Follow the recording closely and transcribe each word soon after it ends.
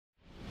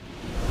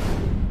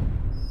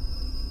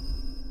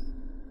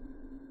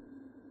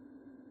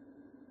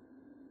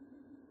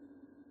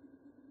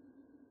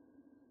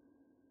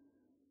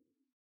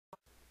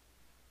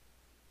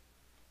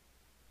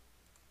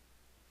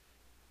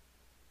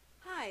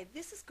Hi,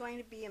 this is going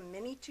to be a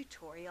mini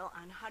tutorial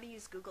on how to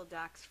use Google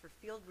Docs for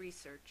field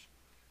research,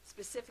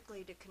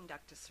 specifically to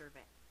conduct a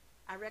survey.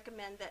 I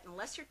recommend that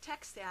unless you're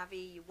tech savvy,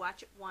 you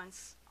watch it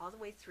once all the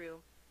way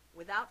through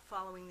without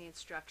following the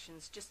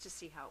instructions just to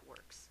see how it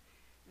works.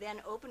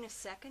 Then open a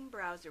second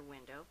browser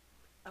window.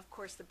 Of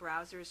course, the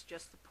browser is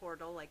just the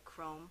portal like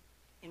Chrome,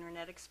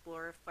 Internet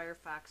Explorer,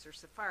 Firefox, or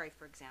Safari,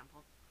 for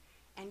example.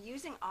 And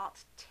using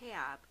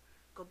Alt-Tab,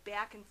 go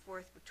back and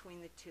forth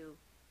between the two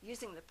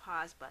using the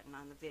pause button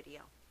on the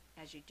video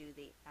as you do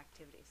the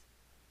activities.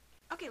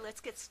 Okay, let's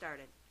get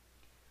started.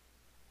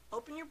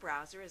 Open your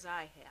browser as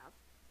I have,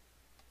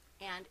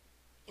 and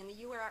in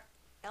the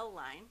URL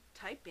line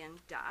type in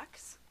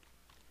docs.google.com.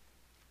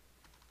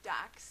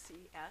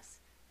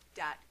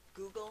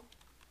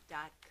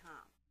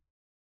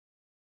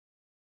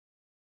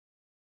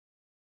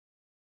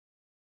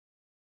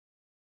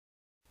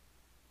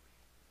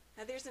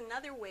 Now there's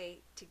another way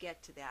to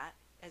get to that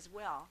as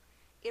well.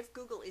 If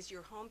Google is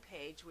your home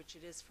page, which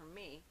it is for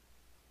me,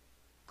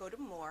 go to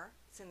More.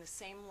 It's in the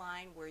same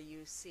line where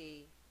you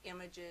see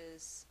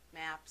images,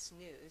 maps,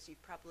 news.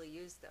 You've probably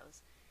used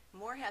those.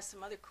 More has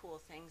some other cool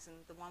things, and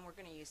the one we're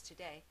going to use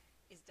today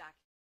is Document.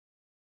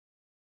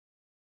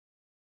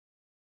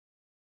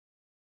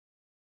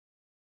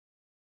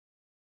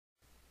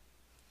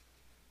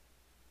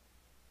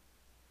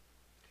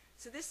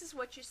 So this is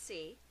what you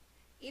see.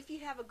 If you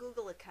have a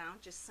Google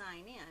account, just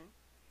sign in.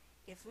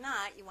 If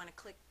not, you want to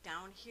click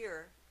down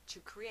here to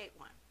create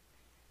one.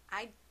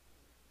 I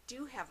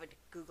do have a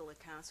Google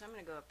account, so I'm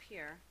going to go up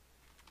here,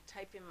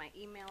 type in my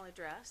email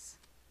address,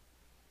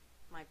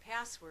 my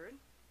password,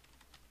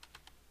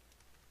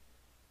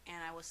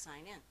 and I will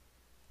sign in.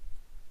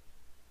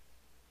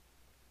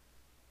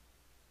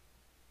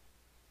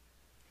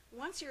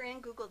 Once you're in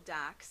Google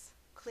Docs,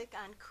 click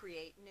on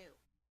Create New.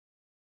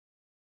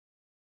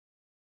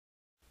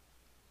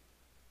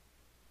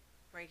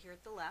 Right here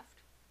at the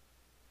left.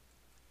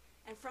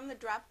 And from the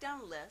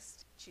drop-down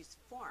list, choose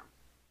Form.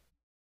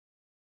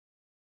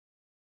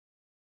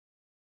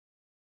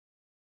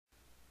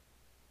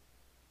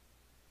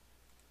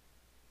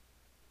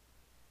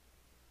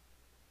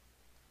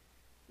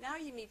 Now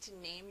you need to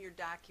name your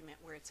document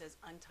where it says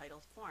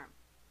Untitled Form.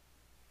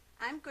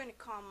 I'm going to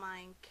call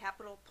mine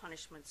Capital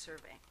Punishment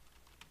Survey.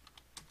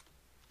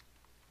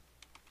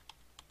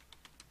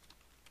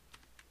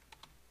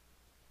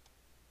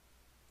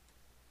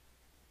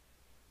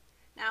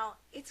 Now,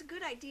 it's a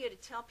good idea to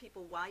tell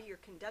people why you're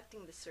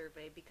conducting the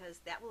survey, because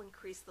that will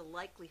increase the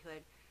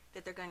likelihood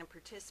that they're going to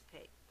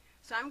participate.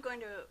 So I'm going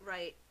to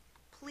write,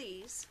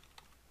 please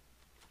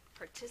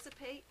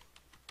participate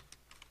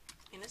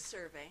in a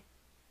survey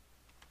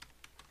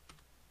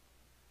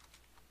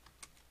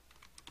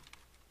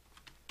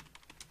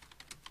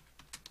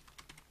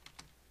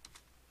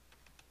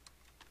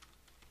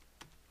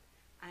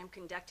I'm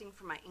conducting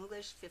for my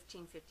English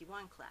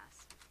 1551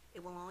 class.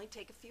 It will only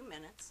take a few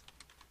minutes.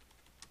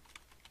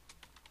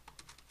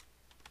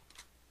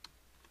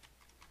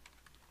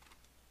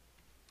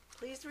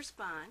 Please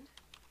respond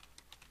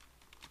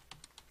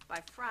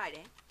by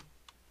Friday,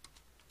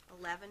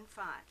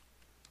 11/5.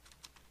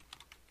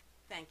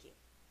 Thank you.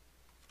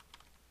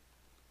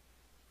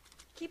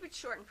 Keep it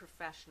short and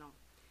professional.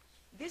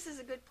 This is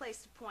a good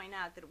place to point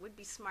out that it would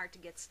be smart to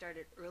get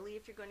started early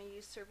if you're going to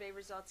use survey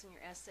results in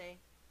your essay.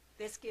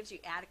 This gives you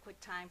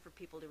adequate time for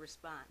people to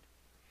respond.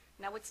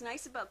 Now, what's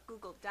nice about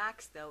Google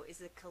Docs, though,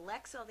 is it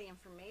collects all the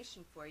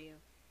information for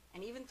you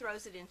and even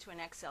throws it into an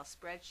Excel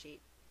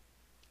spreadsheet.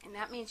 And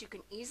that means you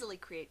can easily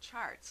create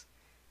charts,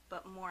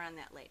 but more on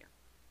that later.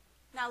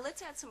 Now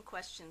let's add some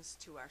questions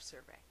to our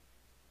survey.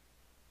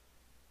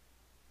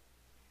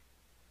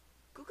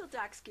 Google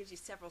Docs gives you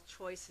several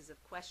choices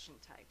of question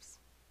types.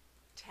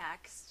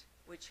 Text,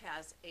 which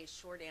has a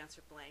short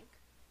answer blank.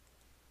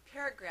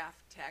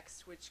 Paragraph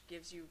text, which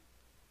gives you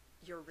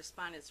your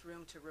respondents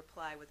room to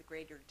reply with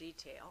greater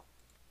detail.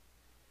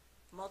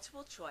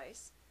 Multiple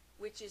choice,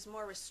 which is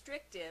more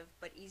restrictive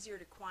but easier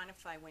to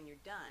quantify when you're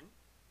done.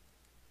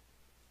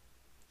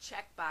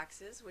 Check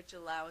boxes, which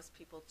allows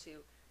people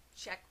to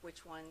check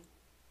which one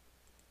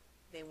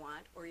they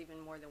want, or even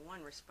more than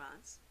one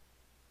response.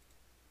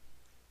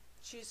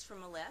 Choose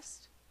from a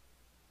list.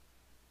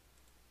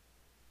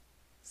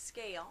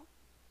 Scale,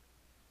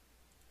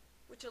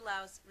 which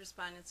allows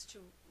respondents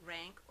to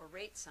rank or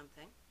rate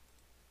something.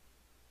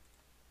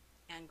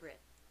 And grid.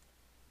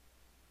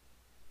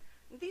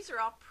 These are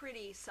all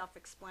pretty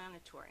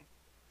self-explanatory.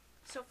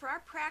 So for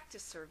our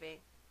practice survey,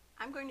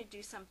 I'm going to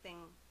do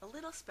something a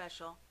little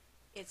special.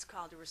 It's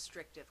called a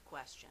restrictive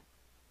question.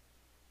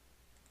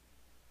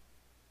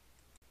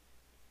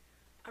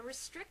 A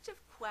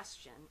restrictive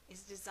question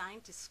is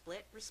designed to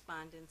split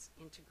respondents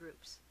into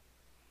groups.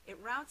 It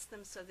routes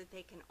them so that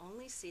they can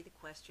only see the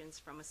questions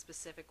from a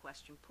specific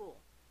question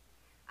pool.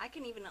 I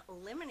can even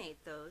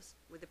eliminate those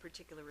with a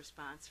particular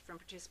response from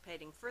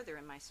participating further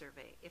in my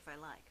survey if I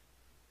like.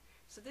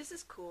 So this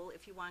is cool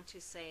if you want to,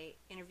 say,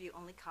 interview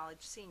only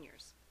college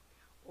seniors,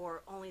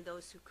 or only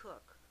those who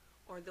cook,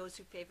 or those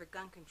who favor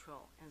gun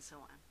control, and so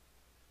on.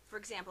 For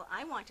example,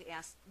 I want to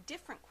ask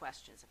different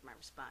questions of my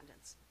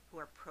respondents who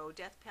are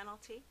pro-death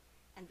penalty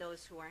and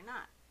those who are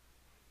not.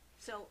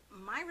 So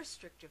my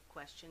restrictive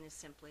question is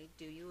simply,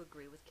 do you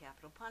agree with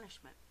capital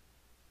punishment?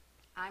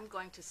 I'm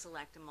going to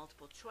select a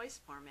multiple choice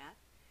format,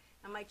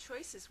 and my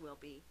choices will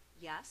be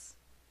yes,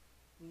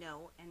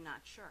 no, and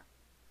not sure.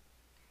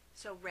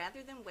 So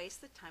rather than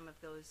waste the time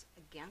of those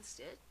against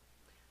it,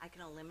 I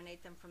can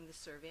eliminate them from the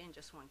survey in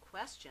just one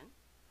question.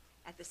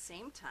 At the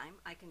same time,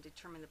 I can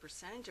determine the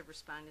percentage of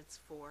respondents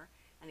for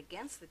and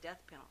against the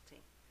death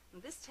penalty.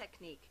 And this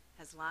technique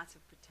has lots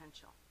of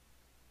potential.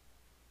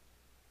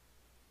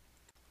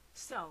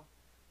 So,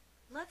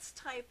 let's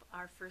type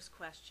our first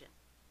question.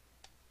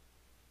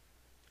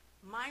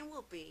 Mine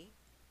will be,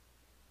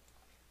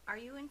 are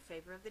you in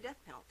favor of the death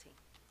penalty?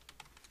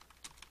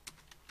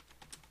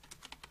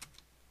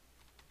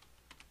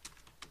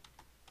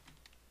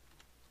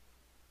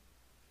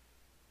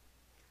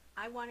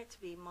 I want it to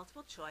be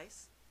multiple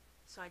choice,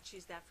 so I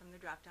choose that from the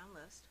drop-down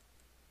list.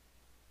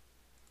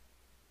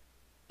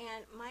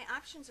 And my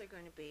options are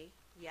going to be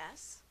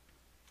yes,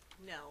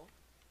 no,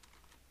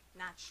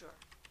 not sure.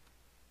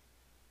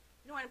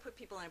 You don't want to put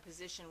people in a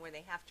position where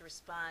they have to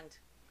respond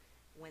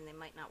when they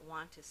might not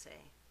want to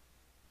say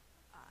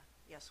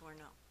yes or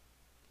no.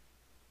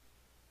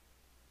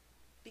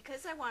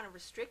 Because I want a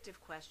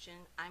restrictive question,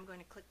 I'm going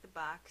to click the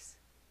box,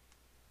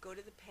 go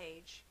to the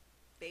page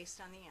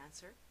based on the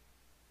answer,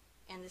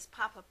 and this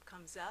pop-up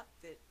comes up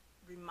that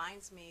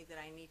reminds me that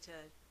I need to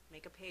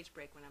make a page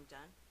break when I'm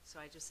done, so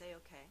I just say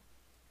okay.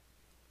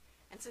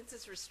 And since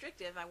it's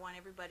restrictive, I want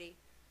everybody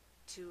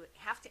to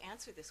have to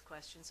answer this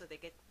question so they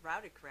get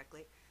routed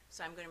correctly,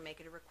 so I'm going to make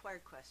it a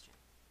required question.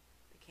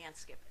 They can't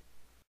skip it.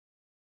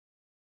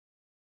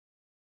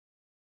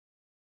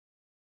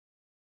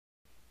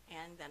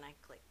 And then I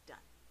click done.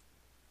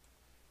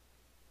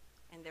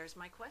 And there's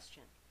my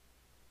question.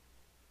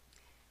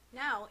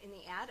 Now, in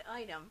the add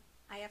item,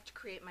 I have to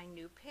create my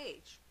new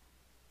page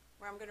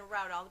where I'm going to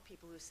route all the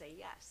people who say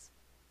yes.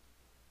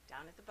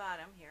 Down at the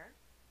bottom here,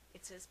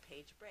 it says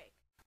page break.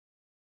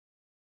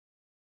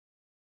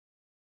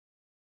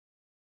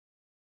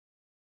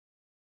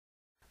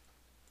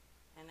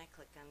 And I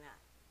click on that.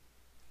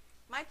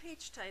 My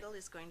page title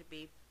is going to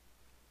be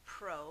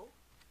Pro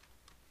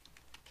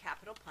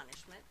Capital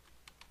Punishment.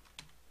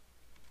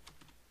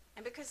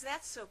 And because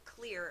that's so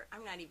clear,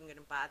 I'm not even going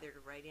to bother to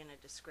write in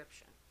a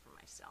description for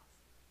myself.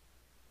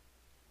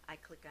 I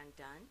click on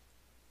Done,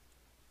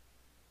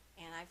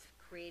 and I've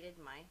created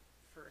my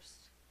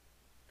first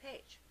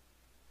page.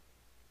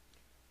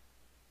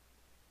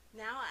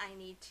 Now I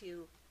need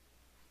to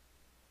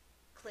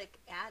click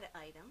Add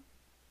Item.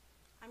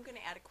 I'm going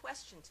to add a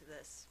question to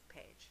this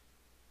page.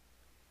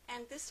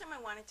 And this time I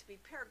want it to be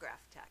paragraph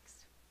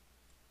text,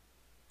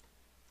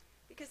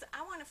 because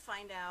I want to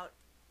find out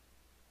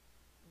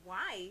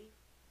why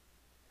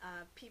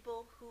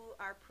people who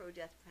are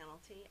pro-death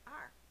penalty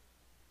are.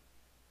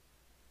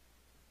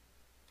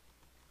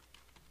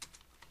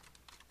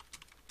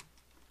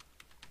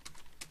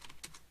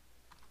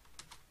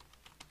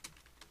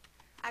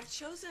 I've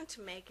chosen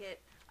to make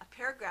it a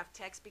paragraph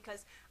text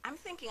because I'm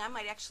thinking I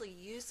might actually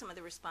use some of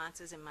the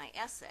responses in my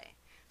essay.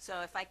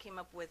 So if I came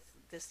up with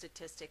the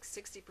statistic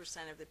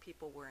 60% of the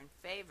people were in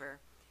favor,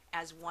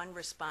 as one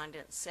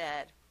respondent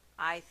said,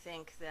 I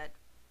think that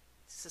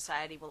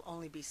society will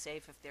only be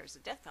safe if there's a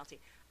death penalty,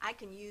 I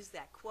can use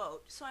that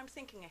quote, so I'm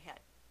thinking ahead.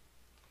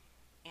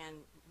 And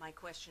my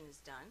question is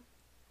done.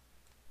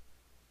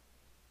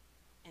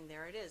 And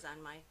there it is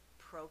on my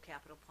pro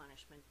capital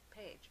punishment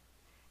page.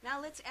 Now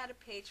let's add a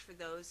page for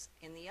those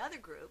in the other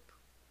group,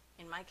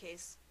 in my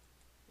case,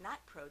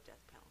 not pro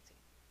death penalty.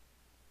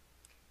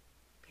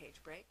 Page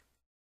break.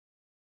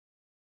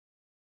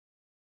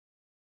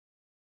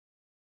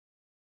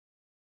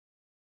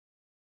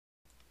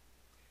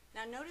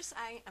 Now notice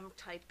I am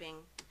typing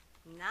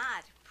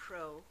not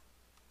pro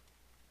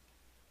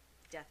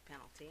death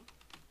penalty.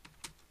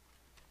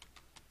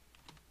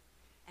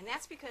 And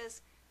that's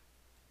because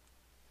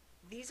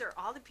these are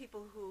all the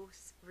people who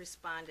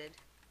responded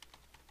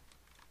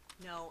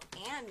no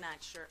and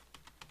not sure.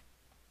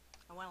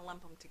 I want to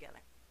lump them together.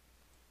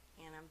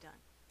 And I'm done.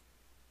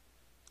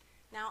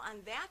 Now on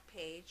that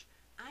page,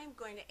 I'm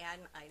going to add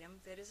an item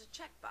that is a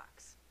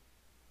checkbox,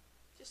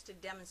 just to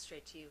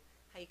demonstrate to you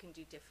how you can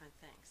do different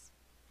things.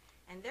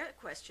 And their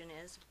question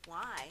is,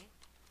 why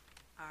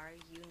are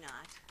you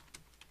not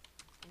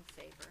in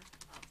favor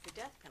of the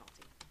death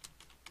penalty?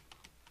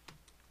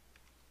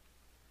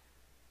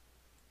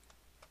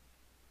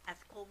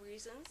 Ethical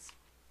reasons.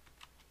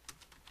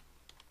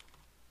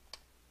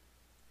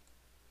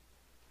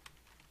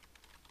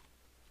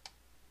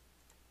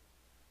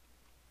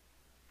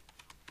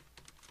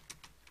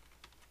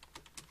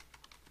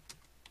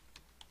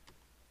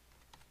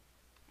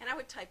 And I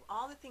would type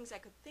all the things I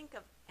could think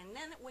of, and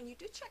then when you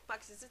do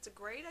checkboxes, it's a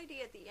great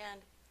idea at the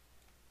end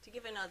to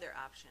give another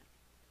option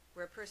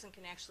where a person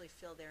can actually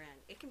fill their in.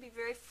 It can be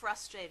very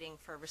frustrating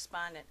for a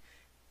respondent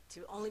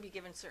to only be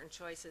given certain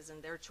choices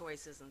and their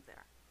choice isn't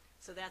there.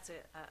 So that's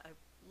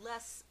a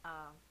less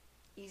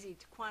easy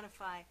to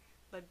quantify,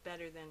 but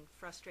better than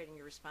frustrating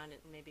your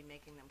respondent and maybe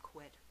making them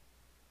quit.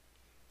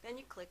 Then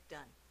you click Done.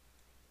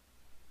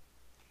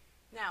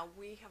 Now,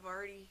 we have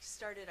already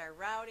started our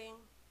routing.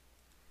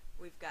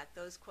 We've got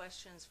those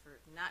questions for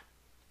not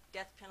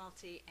death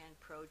penalty and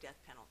pro-death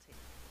penalty.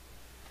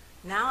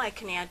 Now I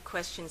can add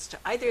questions to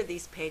either of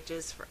these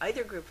pages for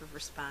either group of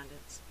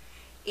respondents.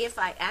 If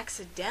I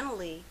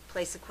accidentally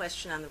place a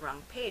question on the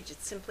wrong page,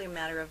 it's simply a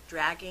matter of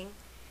dragging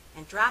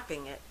and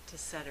dropping it to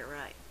set it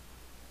right.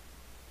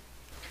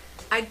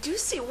 I do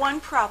see one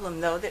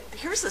problem, though, that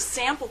here's a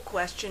sample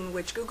question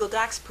which Google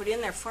Docs put in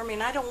there for me,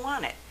 and I don't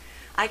want it.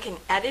 I can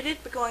edit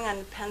it by going on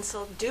the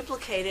pencil,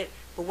 duplicate it,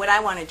 but what I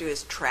want to do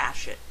is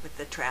trash it with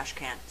the trash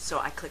can, so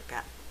I click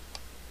that.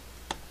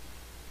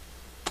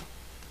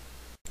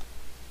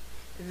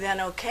 Then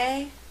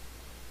OK,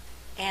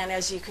 and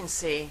as you can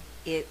see,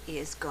 it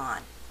is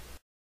gone.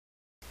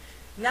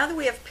 Now that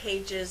we have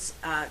pages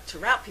to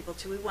route people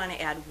to, we want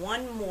to add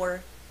one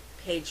more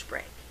page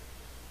break.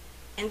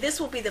 And this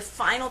will be the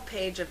final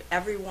page of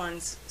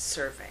everyone's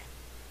survey.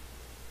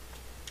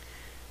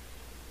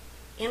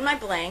 In my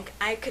blank,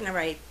 I can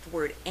write the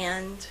word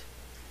end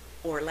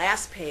or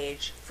last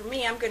page. For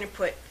me, I'm going to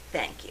put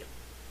thank you,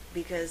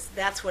 because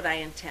that's what I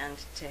intend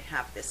to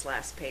have this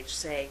last page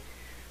say,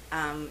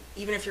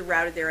 even if you're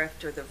routed there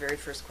after the very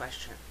first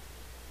question.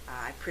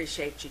 I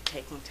appreciate you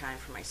taking time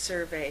for my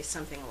survey,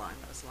 something along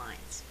those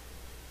lines.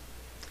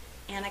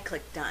 And I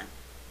click Done.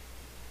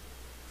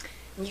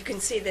 And you can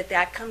see that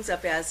that comes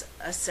up as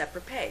a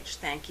separate page.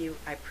 Thank you,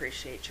 I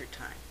appreciate your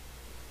time.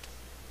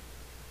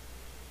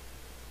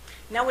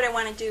 Now what I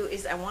want to do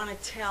is I want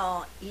to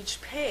tell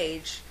each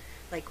page,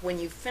 like when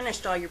you've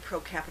finished all your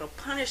pro-capital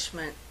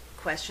punishment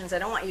questions, I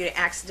don't want you to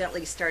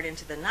accidentally start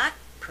into the not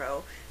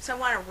pro, so I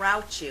want to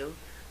route you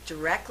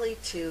directly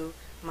to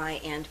my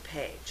end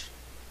page.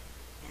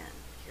 And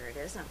here it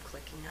is, I'm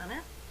clicking on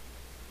it.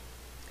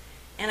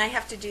 And I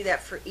have to do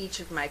that for each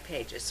of my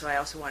pages, so I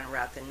also want to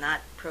route the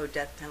not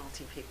pro-death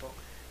penalty people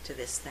to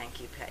this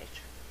thank you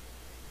page.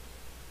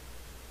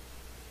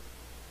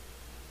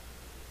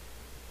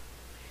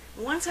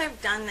 Once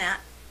I've done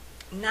that,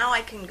 now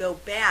I can go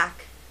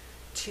back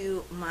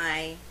to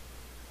my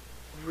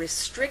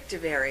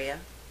restrictive area,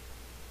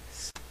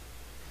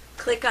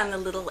 click on the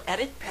little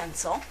edit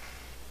pencil,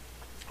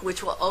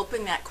 which will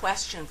open that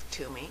question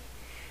to me.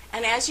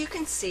 And as you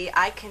can see,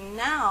 I can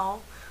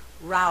now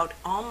route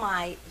all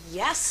my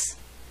yes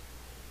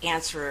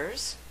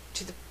answerers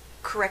to the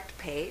correct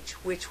page,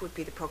 which would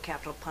be the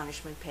pro-capital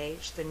punishment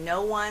page, the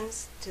no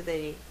ones to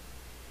the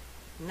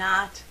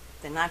not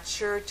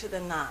sure to the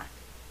not.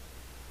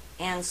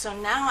 And so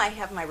now I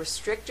have my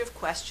restrictive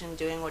question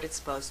doing what it's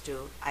supposed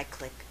to. I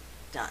click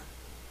Done.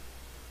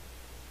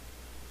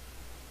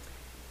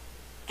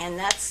 And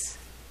that's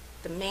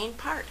the main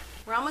part.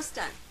 We're almost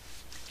done,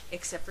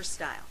 except for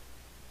style.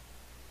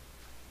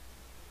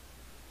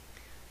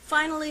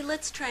 Finally,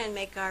 let's try and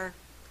make our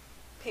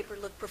paper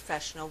look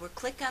professional. We'll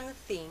click on the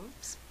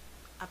themes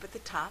up at the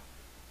top,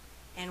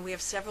 and we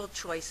have several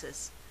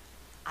choices.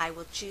 I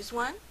will choose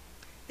one.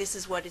 This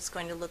is what it's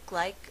going to look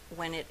like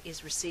when it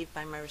is received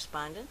by my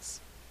respondents.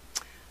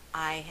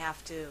 I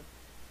have to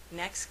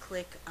next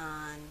click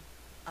on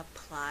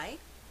Apply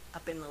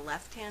up in the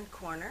left-hand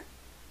corner.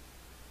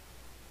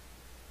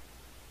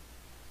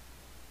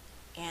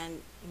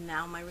 And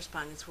now my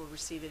respondents will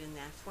receive it in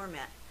that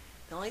format.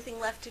 The only thing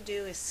left to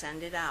do is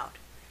send it out.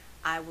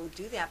 I will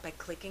do that by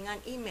clicking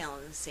on Email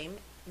in the same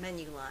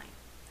menu line.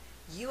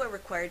 You are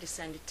required to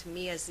send it to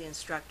me as the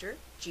instructor,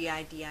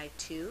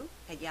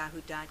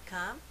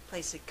 gidi2@yahoo.com,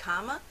 place a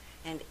comma,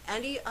 and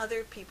any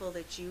other people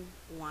that you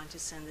want to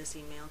send this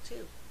email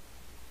to.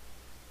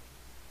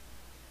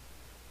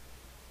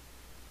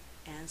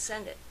 And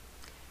send it.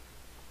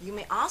 You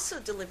may also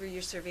deliver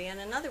your survey in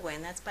another way,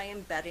 and that's by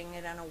embedding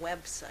it on a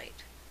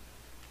website.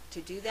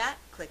 To do that,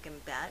 click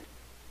Embed,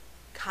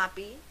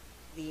 copy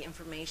the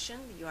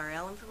information, the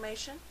URL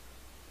information,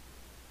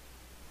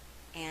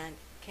 and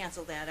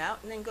cancel that out,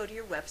 and then go to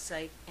your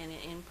website and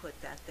input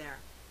that there.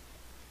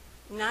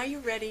 Now you're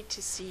ready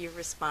to see your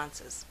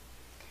responses.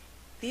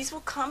 These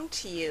will come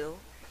to you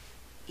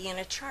in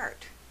a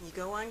chart. You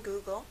go on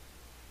Google,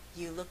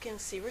 you look and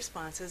see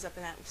responses up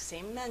in that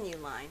same menu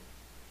line,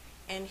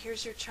 and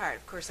here's your chart.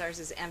 Of course, ours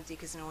is empty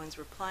because no one's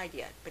replied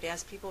yet, but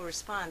as people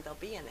respond, they'll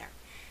be in there.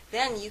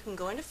 Then you can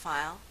go into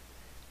File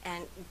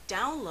and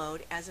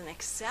download as an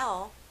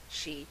Excel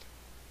sheet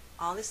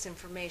all this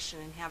information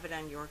and have it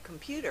on your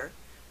computer,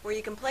 where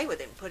you can play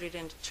with it and put it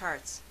into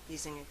charts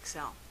using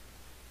Excel.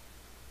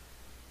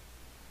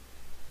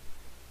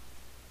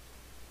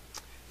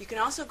 You can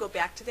also go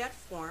back to that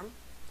form,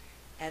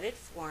 edit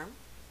form,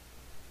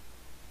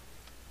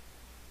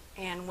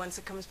 and once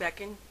it comes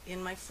back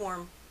in my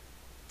form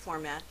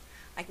format,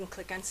 I can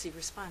click on See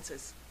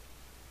Responses.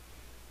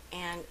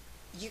 And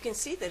you can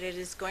see that it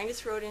is going to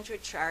throw it into a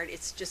chart.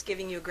 It's just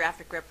giving you a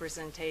graphic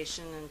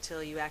representation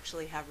until you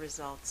actually have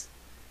results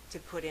to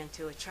put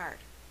into a chart.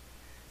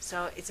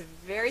 So it's a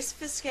very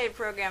sophisticated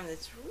program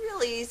that's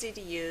really easy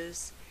to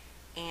use,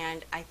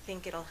 and I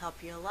think it'll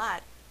help you a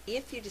lot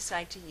if you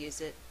decide to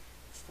use it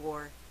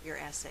for your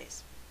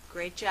essays.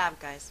 Great job,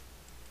 guys.